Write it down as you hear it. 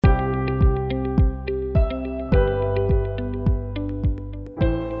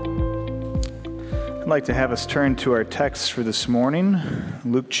like to have us turn to our text for this morning,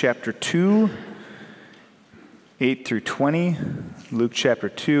 Luke chapter 2, 8 through 20. Luke chapter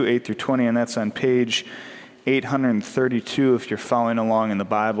 2, 8 through 20, and that's on page 832 if you're following along in the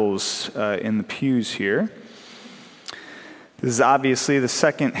Bibles in the pews here. This is obviously the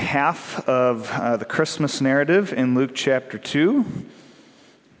second half of the Christmas narrative in Luke chapter 2.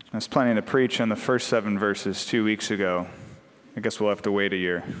 I was planning to preach on the first 7 verses 2 weeks ago. I guess we'll have to wait a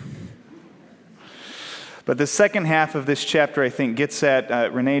year. But the second half of this chapter, I think, gets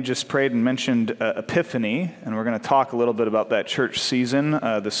at, Renee just prayed and mentioned Epiphany, and we're going to talk a little bit about that church season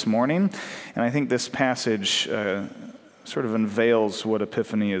this morning. And I think this passage sort of unveils what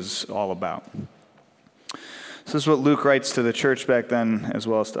Epiphany is all about. So this is what Luke writes to the church back then, as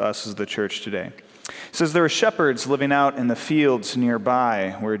well as to us as the church today. He says, "There were shepherds living out in the fields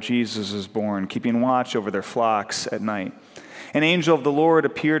nearby where Jesus was born, keeping watch over their flocks at night. An angel of the Lord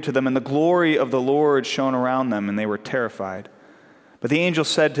appeared to them, and the glory of the Lord shone around them, and they were terrified. But the angel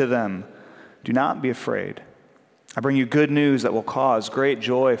said to them, 'Do not be afraid. I bring you good news that will cause great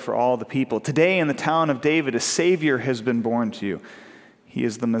joy for all the people. Today in the town of David, a Savior has been born to you. He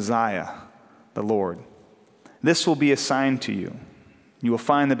is the Messiah, the Lord. This will be a sign to you. You will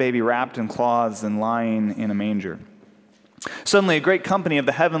find the baby wrapped in cloths and lying in a manger.' Suddenly, a great company of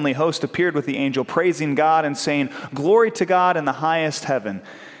the heavenly host appeared with the angel, praising God and saying, 'Glory to God in the highest heaven,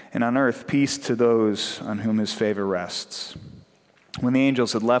 and on earth peace to those on whom his favor rests.' When the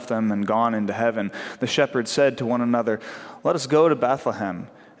angels had left them and gone into heaven, the shepherds said to one another, 'Let us go to Bethlehem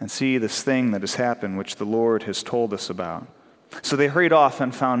and see this thing that has happened, which the Lord has told us about.' So they hurried off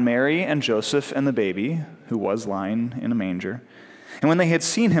and found Mary and Joseph and the baby, who was lying in a manger. And when they had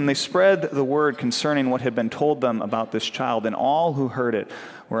seen him, they spread the word concerning what had been told them about this child, and all who heard it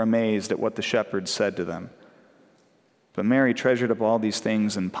were amazed at what the shepherds said to them. But Mary treasured up all these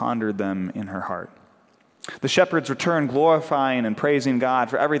things and pondered them in her heart. The shepherds returned, glorifying and praising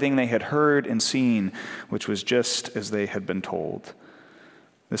God for everything they had heard and seen, which was just as they had been told."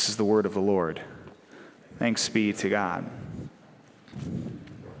 This is the word of the Lord. Thanks be to God.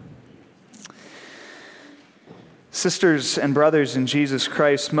 Sisters and brothers in Jesus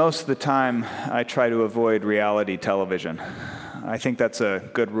Christ, most of the time I try to avoid reality television. I think that's a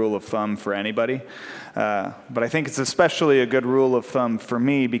good rule of thumb for anybody, but I think it's especially a good rule of thumb for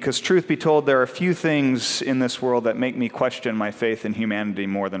me because, truth be told, there are few things in this world that make me question my faith in humanity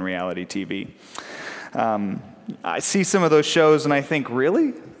more than reality TV. I see some of those shows and I think,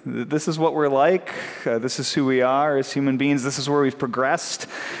 really? This is what we're like? This is who we are as human beings? This is where we've progressed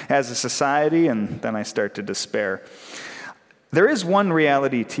as a society? And then I start to despair. There is one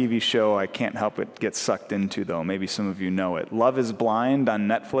reality TV show I can't help but get sucked into, though. Maybe some of you know it. Love is Blind on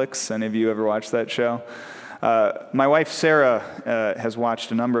Netflix. Any of you ever watched that show? My wife, Sarah, has watched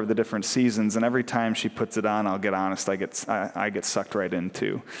a number of the different seasons, and every time she puts it on, I'll get honest, I get sucked right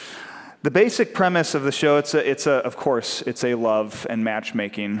into. The basic premise of the show, of course, it's a love and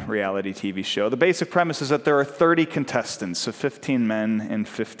matchmaking reality TV show. The basic premise is that there are 30 contestants, so 15 men and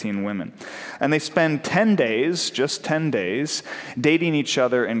 15 women. And they spend 10 days, just 10 days, dating each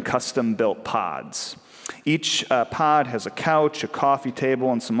other in custom-built pods. Each pod has a couch, a coffee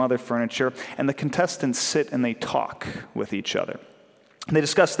table, and some other furniture, and the contestants sit and they talk with each other. They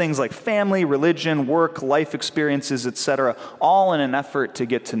discuss things like family, religion, work, life experiences, etc., all in an effort to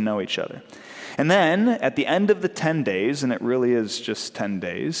get to know each other. And then, at the end of the 10 days, and it really is just 10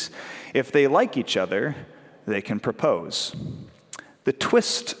 days, if they like each other, they can propose. The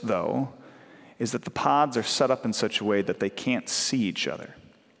twist, though, is that the pods are set up in such a way that they can't see each other.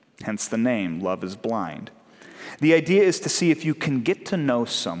 Hence the name, Love is Blind. The idea is to see if you can get to know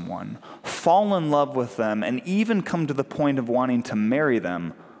someone, fall in love with them, and even come to the point of wanting to marry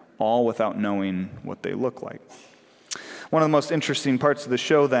them, all without knowing what they look like. One of the most interesting parts of the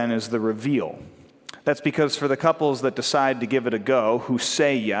show, then, is the reveal. That's because for the couples that decide to give it a go, who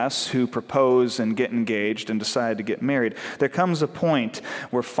say yes, who propose and get engaged and decide to get married, there comes a point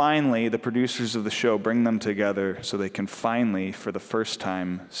where finally the producers of the show bring them together so they can finally, for the first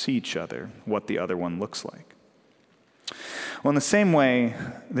time, see each other, what the other one looks like. Well, in the same way,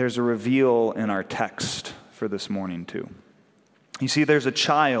 there's a reveal in our text for this morning, too. You see, there's a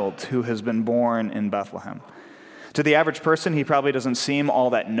child who has been born in Bethlehem. To the average person, he probably doesn't seem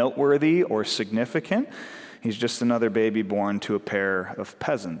all that noteworthy or significant. He's just another baby born to a pair of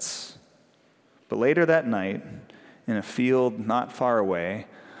peasants. But later that night, in a field not far away,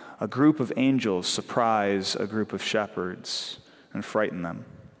 a group of angels surprise a group of shepherds and frighten them.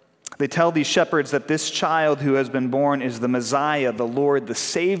 They tell these shepherds that this child who has been born is the Messiah, the Lord, the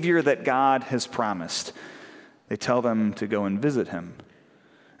Savior that God has promised. They tell them to go and visit him.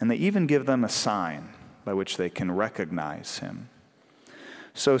 And they even give them a sign. by which they can recognize him.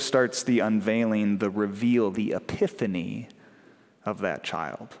 So starts the unveiling, the reveal, the epiphany of that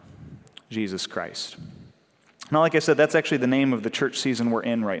child, Jesus Christ. Now, like I said, that's actually the name of the church season we're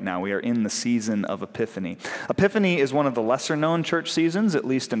in right now. We are in the season of Epiphany. Epiphany is one of the lesser-known church seasons, at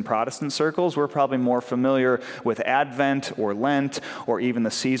least in Protestant circles. We're probably more familiar with Advent or Lent or even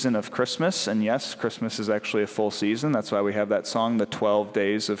the season of Christmas. And yes, Christmas is actually a full season. That's why we have that song, The 12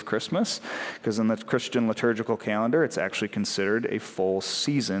 Days of Christmas, because in the Christian liturgical calendar, it's actually considered a full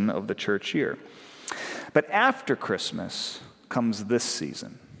season of the church year. But after Christmas comes this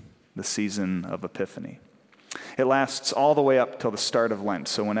season, the season of Epiphany. It lasts all the way up till the start of Lent,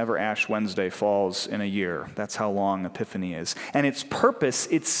 so whenever Ash Wednesday falls in a year, that's how long Epiphany is. And its purpose,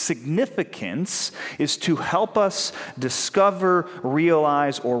 its significance, is to help us discover,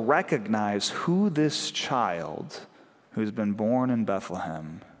 realize, or recognize who this child who's been born in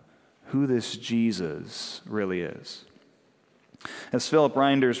Bethlehem, who this Jesus really is. As Philip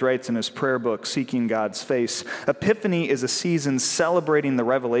Reinders writes in his prayer book, Seeking God's Face, Epiphany is a season celebrating the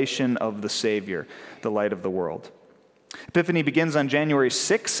revelation of the Savior, the light of the world. Epiphany begins on January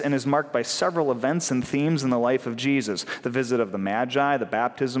 6 and is marked by several events and themes in the life of Jesus: the visit of the Magi, the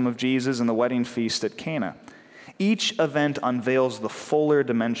baptism of Jesus, and the wedding feast at Cana. Each event unveils the fuller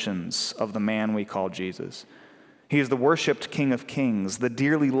dimensions of the man we call Jesus. He is the worshiped King of Kings, the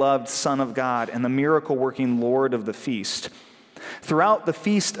dearly loved Son of God, and the miracle-working Lord of the feast. Throughout the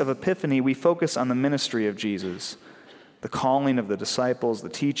Feast of Epiphany, we focus on the ministry of Jesus, the calling of the disciples, the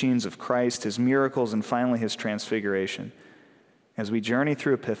teachings of Christ, his miracles, and finally his transfiguration. As we journey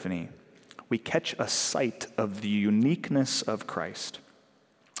through Epiphany, we catch a sight of the uniqueness of Christ.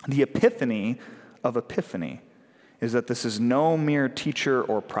 The epiphany of Epiphany is that this is no mere teacher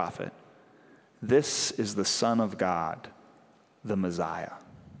or prophet. This is the Son of God, the Messiah.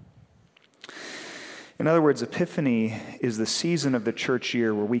 In other words, Epiphany is the season of the church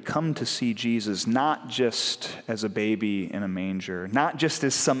year where we come to see Jesus not just as a baby in a manger, not just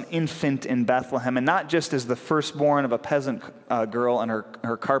as some infant in Bethlehem, and not just as the firstborn of a peasant girl and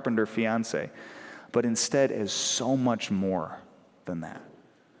her carpenter fiancé, but instead as so much more than that.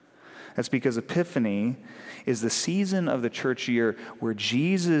 That's because Epiphany is the season of the church year where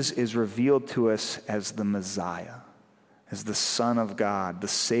Jesus is revealed to us as the Messiah, as the Son of God, the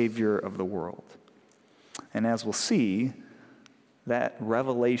Savior of the world. And as we'll see, that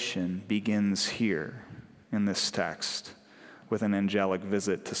revelation begins here in this text with an angelic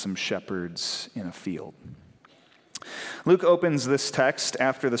visit to some shepherds in a field. Luke opens this text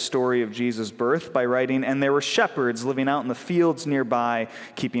after the story of Jesus' birth by writing, "And there were shepherds living out in the fields nearby,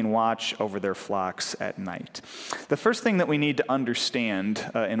 keeping watch over their flocks at night." The first thing that we need to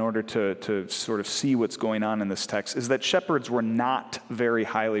understand in order to sort of see what's going on in this text is that shepherds were not very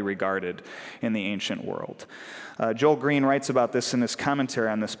highly regarded in the ancient world. Joel Green writes about this in his commentary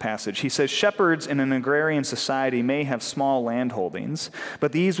on this passage. He says, "Shepherds in an agrarian society may have small land holdings,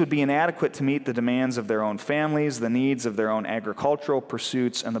 but these would be inadequate to meet the demands of their own families, the needs of their own agricultural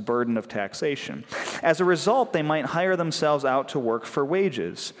pursuits, and the burden of taxation. As a result, they might hire themselves out to work for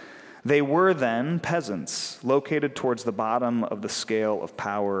wages. They were then peasants, located towards the bottom of the scale of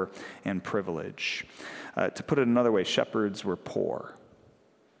power and privilege." To put it another way, shepherds were poor.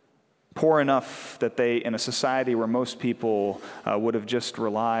 Poor enough that they, in a society where most people would have just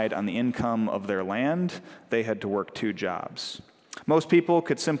relied on the income of their land, they had to work 2 jobs. Most people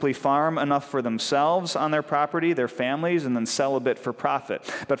could simply farm enough for themselves on their property, their families, and then sell a bit for profit.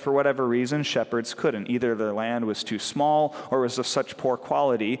 But for whatever reason, shepherds couldn't. Either their land was too small or was of such poor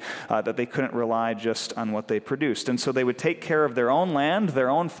quality that they couldn't rely just on what they produced. And so they would take care of their own land, their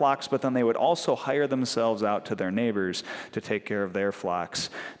own flocks, but then they would also hire themselves out to their neighbors to take care of their flocks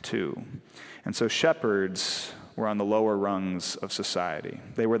too. And so shepherds were on the lower rungs of society.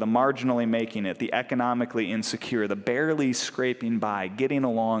 They were the marginally making it, the economically insecure, the barely scraping by, getting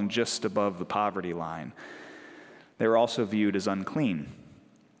along just above the poverty line. They were also viewed as unclean.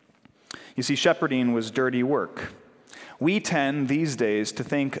 You see, shepherding was dirty work. We tend these days to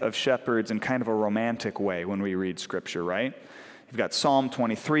think of shepherds in kind of a romantic way when we read Scripture, right? You've got Psalm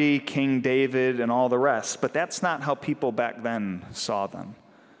 23, King David, and all the rest, but that's not how people back then saw them.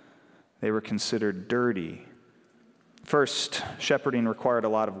 They were considered dirty. First, shepherding required a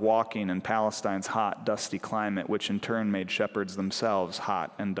lot of walking in Palestine's hot, dusty climate, which in turn made shepherds themselves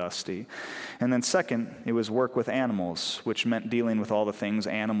hot and dusty. And then second, it was work with animals, which meant dealing with all the things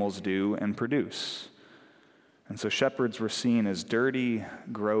animals do and produce. And so shepherds were seen as dirty,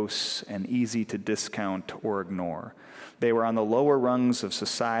 gross, and easy to discount or ignore. They were on the lower rungs of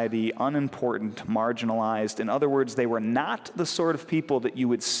society, unimportant, marginalized. In other words, they were not the sort of people that you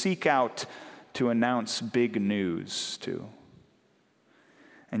would seek out to announce big news to.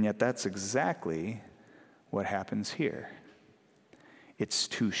 And yet that's exactly what happens here. It's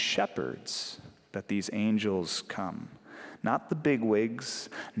to shepherds that these angels come. Not the bigwigs,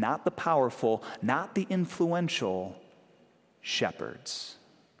 not the powerful, not the influential, shepherds.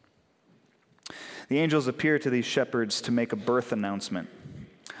 The angels appear to these shepherds to make a birth announcement.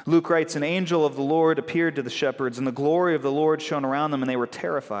 Luke writes, "An angel of the Lord appeared to the shepherds, and the glory of the Lord shone around them, and they were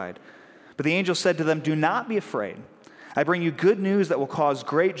terrified. But the angel said to them, 'Do not be afraid. I bring you good news that will cause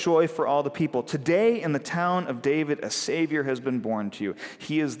great joy for all the people. Today in the town of David, a Savior has been born to you.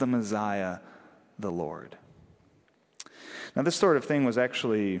 He is the Messiah, the Lord.'" Now, this sort of thing was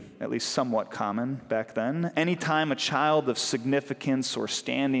actually at least somewhat common back then. Anytime a child of significance or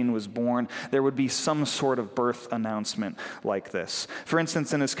standing was born, there would be some sort of birth announcement like this. For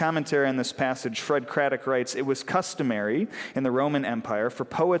instance, in his commentary on this passage, Fred Craddock writes, "It was customary in the Roman Empire for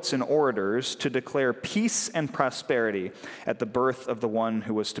poets and orators to declare peace and prosperity at the birth of the one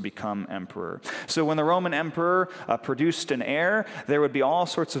who was to become emperor." So when the Roman emperor produced an heir, there would be all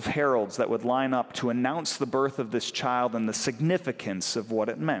sorts of heralds that would line up to announce the birth of this child and the significance of what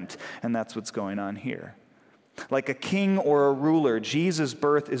it meant. And that's what's going on here. Like a king or a ruler, Jesus'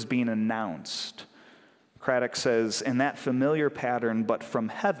 birth is being announced. Craddock says, "In that familiar pattern, but from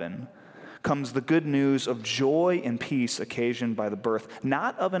heaven, comes the good news of joy and peace occasioned by the birth,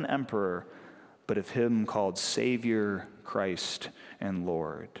 not of an emperor, but of him called Savior, Christ, and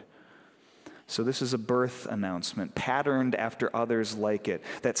Lord." So this is a birth announcement patterned after others like it,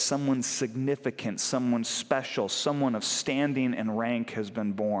 that someone significant, someone special, someone of standing and rank has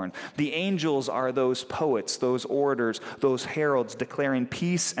been born. The angels are those poets, those orators, those heralds declaring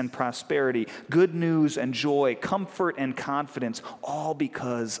peace and prosperity, good news and joy, comfort and confidence, all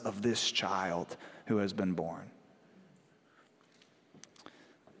because of this child who has been born.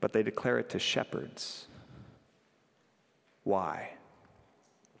 But they declare it to shepherds. Why?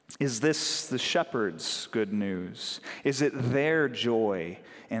 Is this the shepherds' good news? Is it their joy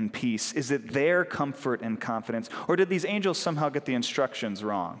and peace? Is it their comfort and confidence? Or did these angels somehow get the instructions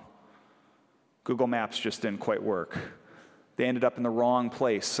wrong? Google Maps just didn't quite work. They ended up in the wrong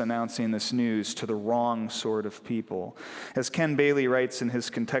place announcing this news to the wrong sort of people. As Ken Bailey writes in his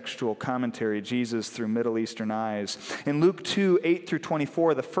contextual commentary, Jesus Through Middle Eastern Eyes, in Luke 2, 8 through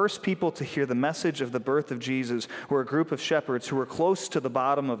 24, the first people to hear the message of the birth of Jesus were a group of shepherds who were close to the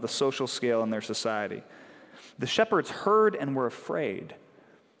bottom of the social scale in their society. The shepherds heard and were afraid.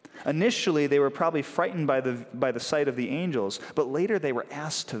 Initially, they were probably frightened by the sight of the angels, but later they were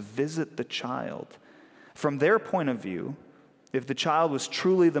asked to visit the child. From their point of view, if the child was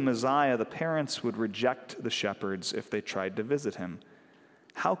truly the Messiah, the parents would reject the shepherds if they tried to visit him.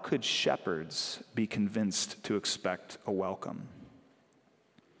 How could shepherds be convinced to expect a welcome?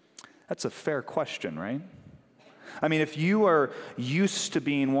 That's a fair question, right? I mean, if you are used to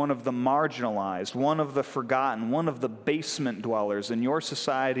being one of the marginalized, one of the forgotten, one of the basement dwellers in your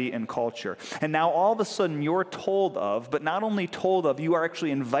society and culture, and now all of a sudden you're told of, but not only told of, you are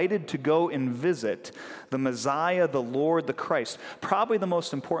actually invited to go and visit the Messiah, the Lord, the Christ, probably the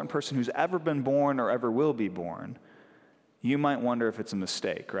most important person who's ever been born or ever will be born, you might wonder if it's a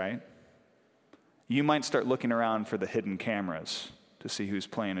mistake, right? You might start looking around for the hidden cameras to see who's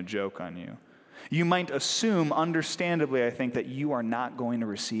playing a joke on you. You might assume, understandably, I think, that you are not going to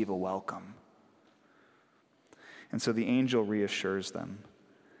receive a welcome. And so the angel reassures them.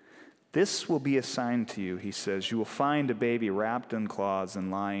 "This will be a sign to you," he says. "You will find a baby wrapped in cloths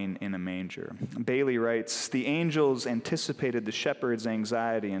and lying in a manger." Bailey writes, "The angels anticipated the shepherds'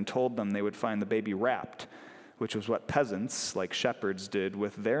 anxiety and told them they would find the baby wrapped, which was what peasants, like shepherds, did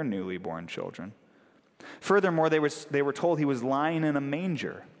with their newly born children. Furthermore, they were told he was lying in a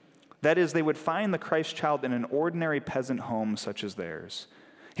manger. That is, they would find the Christ child in an ordinary peasant home such as theirs.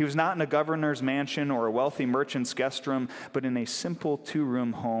 He was not in a governor's mansion or a wealthy merchant's guest room, but in a simple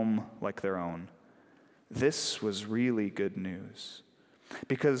 2-room home like their own. This was really good news,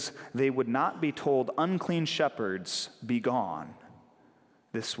 because they would not be told, 'Unclean shepherds, be gone.'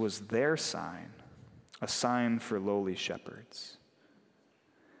 This was their sign, a sign for lowly shepherds.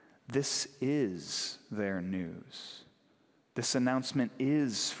 This is their news. This announcement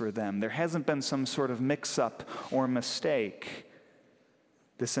is for them. There hasn't been some sort of mix-up or mistake.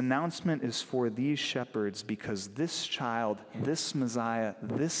 This announcement is for these shepherds because this child, this Messiah,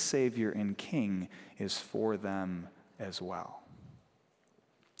 this Savior and King is for them as well."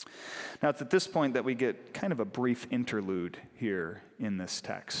 Now, it's at this point that we get kind of a brief interlude here in this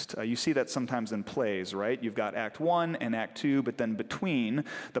text. You see that sometimes in plays, right? You've got Act 1 and Act 2, but then between,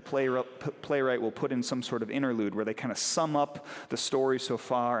 the playwright will put in some sort of interlude where they kind of sum up the story so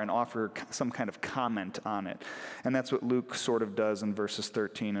far and offer some kind of comment on it. And that's what Luke sort of does in verses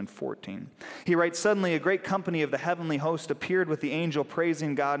 13 and 14. He writes, "Suddenly a great company of the heavenly host appeared with the angel,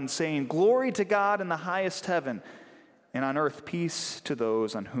 praising God and saying, 'Glory to God in the highest heaven, and on earth peace to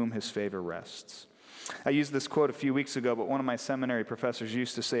those on whom his favor rests.'" I used this quote a few weeks ago, but one of my seminary professors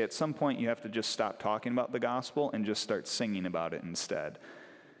used to say at some point you have to just stop talking about the gospel and just start singing about it instead.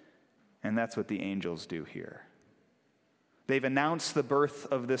 And that's what the angels do here. They've announced the birth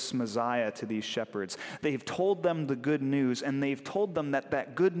of this Messiah to these shepherds. They've told them the good news, and they've told them that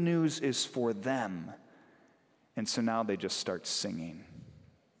that good news is for them. And so now they just start singing.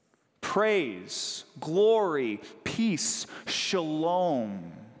 Praise, glory, peace,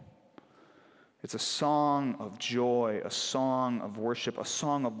 shalom. It's a song of joy, a song of worship, a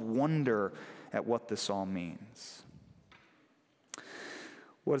song of wonder at what this all means.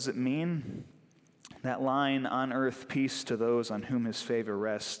 What does it mean? That line, "on earth peace to those on whom his favor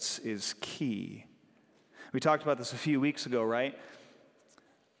rests," is key. We talked about this a few weeks ago, right?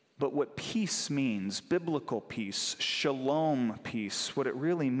 But what peace means, biblical peace, shalom peace, what it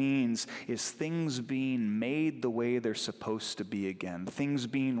really means is things being made the way they're supposed to be again. Things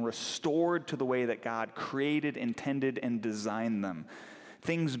being restored to the way that God created, intended, and designed them.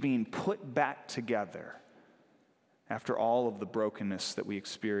 Things being put back together after all of the brokenness that we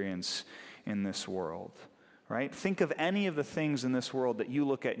experience in this world. Right? Think of any of the things in this world that you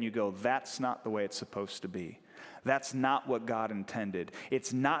look at and you go, that's not the way it's supposed to be. That's not what God intended.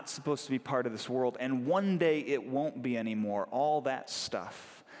 It's not supposed to be part of this world, and one day it won't be anymore. All that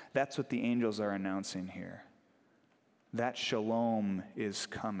stuff. That's what the angels are announcing here. That shalom is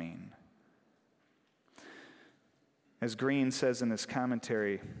coming. As Green says in his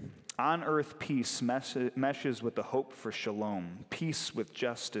commentary, on earth peace meshes with the hope for shalom, peace with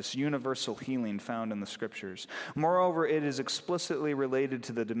justice, universal healing found in the scriptures. Moreover, it is explicitly related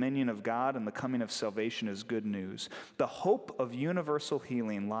to the dominion of God, and the coming of salvation is good news. The hope of universal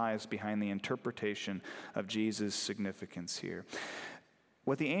healing lies behind the interpretation of Jesus' significance here.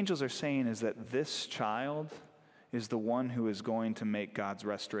 What the angels are saying is that this child is the one who is going to make God's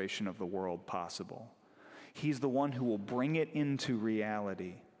restoration of the world possible. He's the one who will bring it into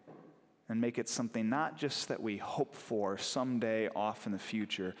reality and make it something not just that we hope for someday off in the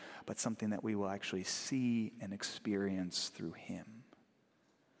future, but something that we will actually see and experience through him.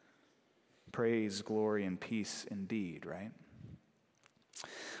 Praise, glory, and peace indeed, right?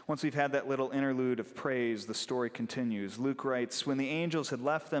 Once we've had that little interlude of praise, the story continues. Luke writes, "When the angels had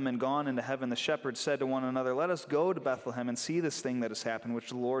left them and gone into heaven, the shepherds said to one another, 'Let us go to Bethlehem and see this thing that has happened, which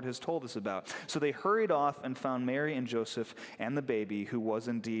the Lord has told us about.' So they hurried off and found Mary and Joseph and the baby, who was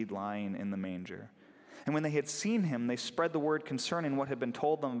indeed lying in the manger. And when they had seen him, they spread the word concerning what had been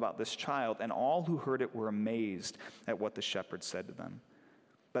told them about this child, and all who heard it were amazed at what the shepherds said to them.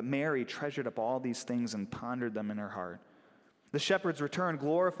 But Mary treasured up all these things and pondered them in her heart. The shepherds returned,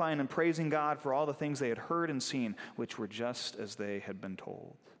 glorifying and praising God for all the things they had heard and seen, which were just as they had been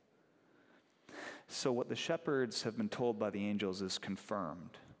told." So what the shepherds have been told by the angels is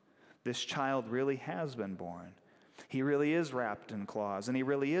confirmed. This child really has been born. He really is wrapped in cloths, and he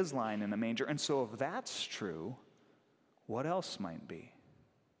really is lying in a manger. And so if that's true, what else might be?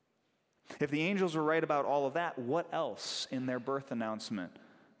 If the angels were right about all of that, what else in their birth announcement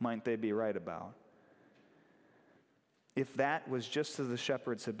might they be right about? If that was just as the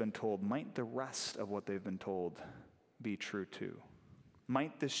shepherds had been told, might the rest of what they've been told be true too?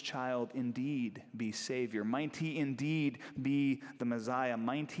 Might this child indeed be Savior? Might he indeed be the Messiah?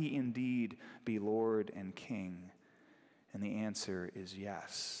 Might he indeed be Lord and King? And the answer is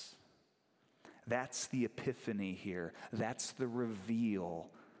yes. That's the epiphany here. That's the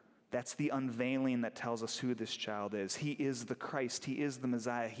reveal. That's the unveiling that tells us who this child is. He is the Christ. He is the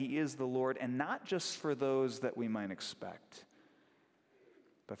Messiah. He is the Lord, and not just for those that we might expect,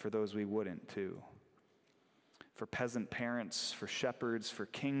 but for those we wouldn't too. For peasant parents, for shepherds, for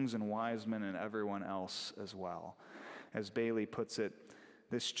kings and wise men, and everyone else as well. As Bailey puts it,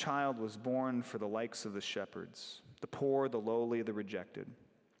 this child was born for the likes of the shepherds, the poor, the lowly, the rejected.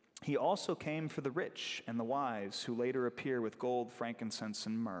 He also came for the rich and the wise, who later appear with gold, frankincense,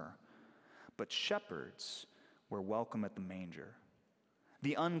 and myrrh. But shepherds were welcome at the manger.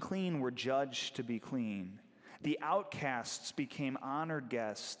 The unclean were judged to be clean. The outcasts became honored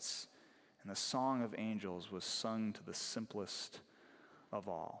guests, and the song of angels was sung to the simplest of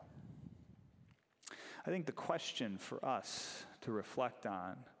all. I think the question for us to reflect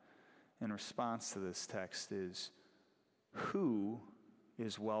on in response to this text is, who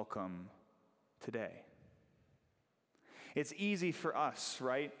is welcome today? It's easy for us,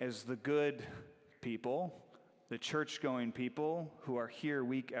 right, as the good people, the church-going people who are here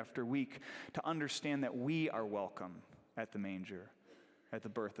week after week, to understand that we are welcome at the manger, at the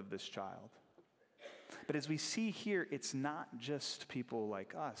birth of this child. But as we see here, it's not just people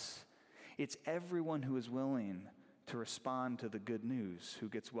like us. It's everyone who is willing to respond to the good news who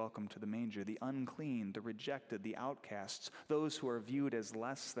gets welcomed to the manger, the unclean, the rejected, the outcasts, those who are viewed as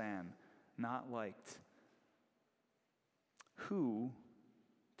less than, not liked. Who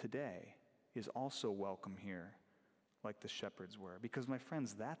today is also welcome here, like the shepherds were? Because, my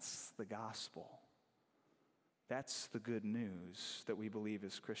friends, that's the gospel. That's the good news that we believe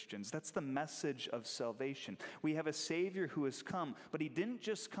as Christians. That's the message of salvation. We have a Savior who has come, but he didn't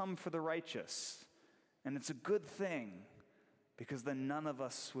just come for the righteous. And it's a good thing, because then none of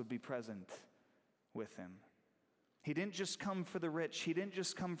us would be present with him. He didn't just come for the rich. He didn't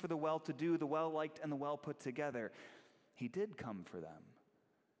just come for the well-to-do, the well-liked, and the well-put together. He did come for them,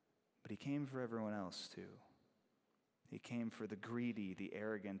 but he came for everyone else too. He came for the greedy, the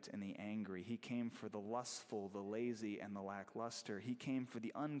arrogant, and the angry. He came for the lustful, the lazy, and the lackluster. He came for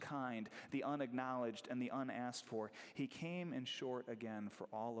the unkind, the unacknowledged, and the unasked for. He came, in short, again, for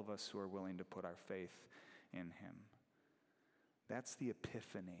all of us who are willing to put our faith in him. That's the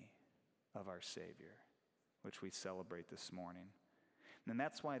epiphany of our Savior, which we celebrate this morning. And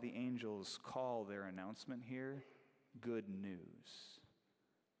that's why the angels call their announcement here good news,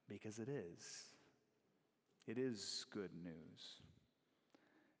 because it is. It is good news.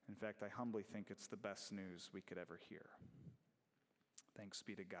 In fact, I humbly think it's the best news we could ever hear. Thanks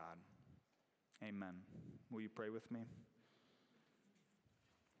be to God. Amen. Will you pray with me?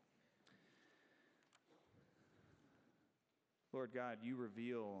 Lord God, you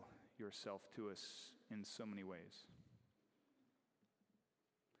reveal yourself to us in so many ways.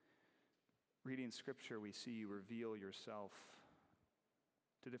 Reading Scripture, we see you reveal yourself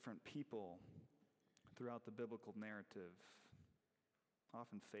to different people throughout the biblical narrative,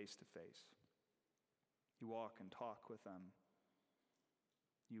 often face to face. You walk and talk with them.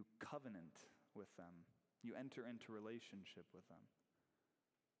 You covenant with them. You enter into relationship with them.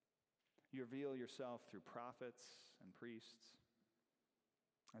 You reveal yourself through prophets and priests.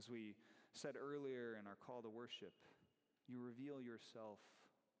 As we said earlier in our call to worship, you reveal yourself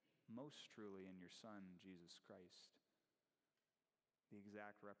most truly in your Son, Jesus Christ, the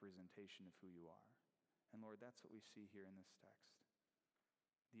exact representation of who you are. And Lord, that's what we see here in this text.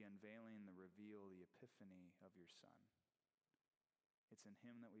 The unveiling, the reveal, the epiphany of your Son. It's in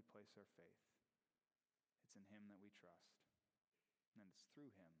him that we place our faith. It's in him that we trust. And it's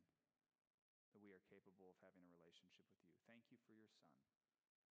through him that we are capable of having a relationship with you. Thank you for your Son.